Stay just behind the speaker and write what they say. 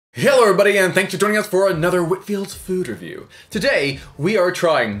Hello everybody, and thanks for joining us for another Whitfield's food review. Today, we are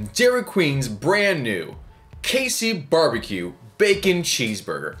trying Dairy Queen's brand new CheeseBurger bacon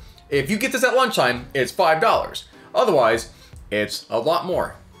cheeseburger. If you get this at lunchtime, it's $5. Otherwise, it's a lot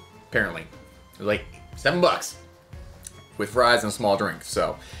more, apparently. It's like $7 with fries and a small drink.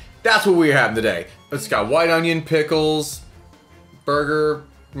 So, that's what we're having today. It's got white onion, pickles, burger,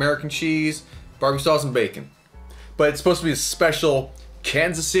 American cheese, barbecue sauce, and bacon. But it's supposed to be a special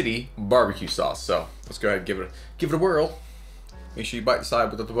Kansas City barbecue sauce. So let's go ahead and give it a whirl. Make sure you bite the side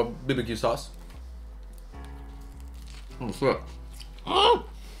with the BBQ sauce. Oh, shit. Oh.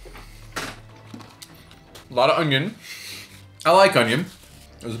 A lot of onion. I like onion.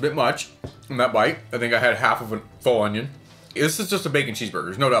 It was a bit much in that bite. I think I had half of a full onion. This is just a bacon cheeseburger.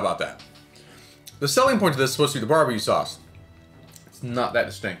 There's no doubt about that. The selling point of this is supposed to be the barbecue sauce. It's not that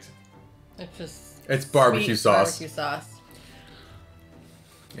distinct. It's barbecue sauce. Barbecue sauce.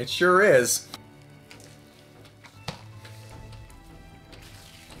 It sure is.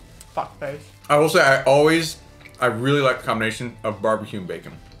 Fuck face. I will say I really like the combination of barbecue and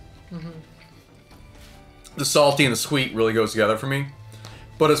bacon. Mm-hmm. The salty and the sweet really goes together for me.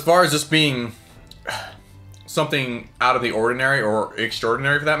 But as far as this being something out of the ordinary or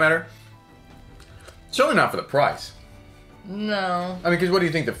extraordinary for that matter, it's really not for the price. No. I mean, because what do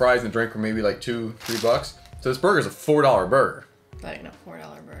you think? The fries and the drink were maybe like $2, $3. So this burger is a $4 burger. Like no $4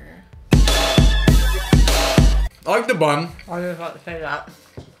 burger. I like the bun. I was about to say that.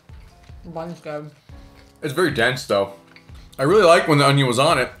 The bun's good. It's very dense though. I really like when the onion was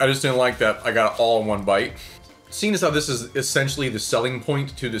on it. I just didn't like that I got it all in one bite. Seeing as how this is essentially the selling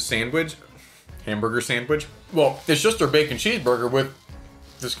point to the sandwich, hamburger sandwich. Well, it's just their bacon cheeseburger with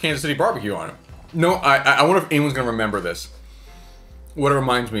this Kansas City barbecue on it. No, I wonder if anyone's gonna remember this. What it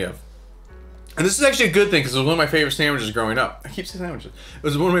reminds me of. And this is actually a good thing because it was one of my favorite sandwiches growing up. I keep saying sandwiches. It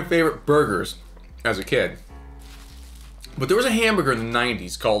was one of my favorite burgers as a kid. But there was a hamburger in the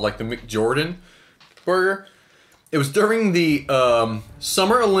 90s called like the McJordan burger. It was during the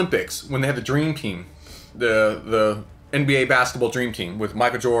Summer Olympics when they had the Dream Team. The NBA basketball Dream Team with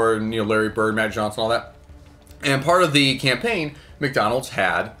Michael Jordan, Larry Bird, Magic Johnson, all that. And part of the campaign, McDonald's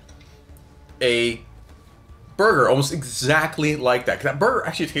had a burger almost exactly like that. 'Cause that burger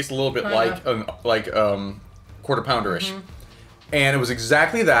actually tastes a little bit like quarter pounder-ish. Mm-hmm. And it was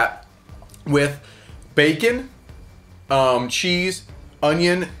exactly that with bacon, cheese,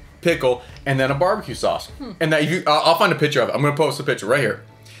 onion, pickle, and then a barbecue sauce. And that I'll find a picture of it. I'm gonna post a picture right here.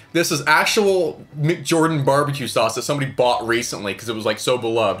 This is actual McJordan barbecue sauce that somebody bought recently because it was like so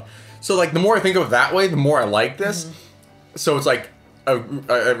beloved. So like the more I think of it that way, the more I like this. Mm-hmm. So it's like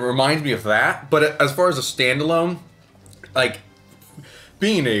it reminds me of that. But as far as a standalone, like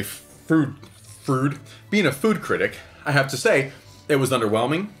being a food critic, I have to say it was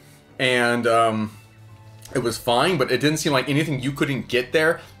underwhelming, and it was fine. But it didn't seem like anything you couldn't get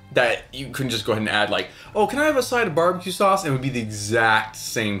there that you couldn't just go ahead and add. Like, oh, can I have a side of barbecue sauce? And it would be the exact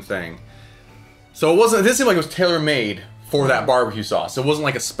same thing. So it didn't seem like it was tailor-made for that barbecue sauce. It wasn't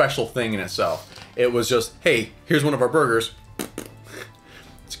like a special thing in itself. It was just, hey, here's one of our burgers.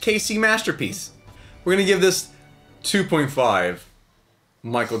 It's a KC masterpiece. We're gonna give this 2.5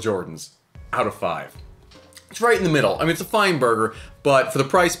 Michael Jordans out of 5. It's right in the middle. I mean, it's a fine burger, but for the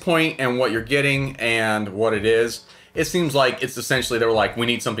price point and what you're getting and what it is, it seems like it's essentially, they were like, we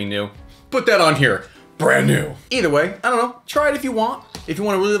need something new. Put that on here, brand new. Either way, I don't know, try it if you want. If you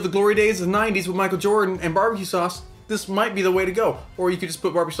want to relive the glory days of the 90s with Michael Jordan and barbecue sauce, this might be the way to go. Or you could just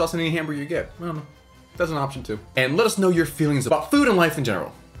put barbecue sauce in any hamburger you get. I don't know. That's an option too. And let us know your feelings about food and life in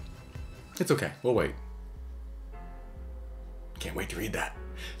general. It's okay, we'll wait. Can't wait to read that.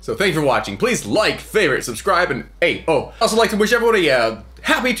 So thank you for watching. Please like, favorite, subscribe, and also like to wish everyone a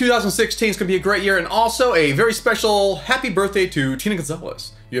happy 2016. It's gonna be a great year, and also a very special happy birthday to Tina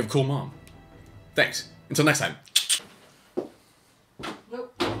Gonzalez. You have a cool mom. Thanks. Until next time.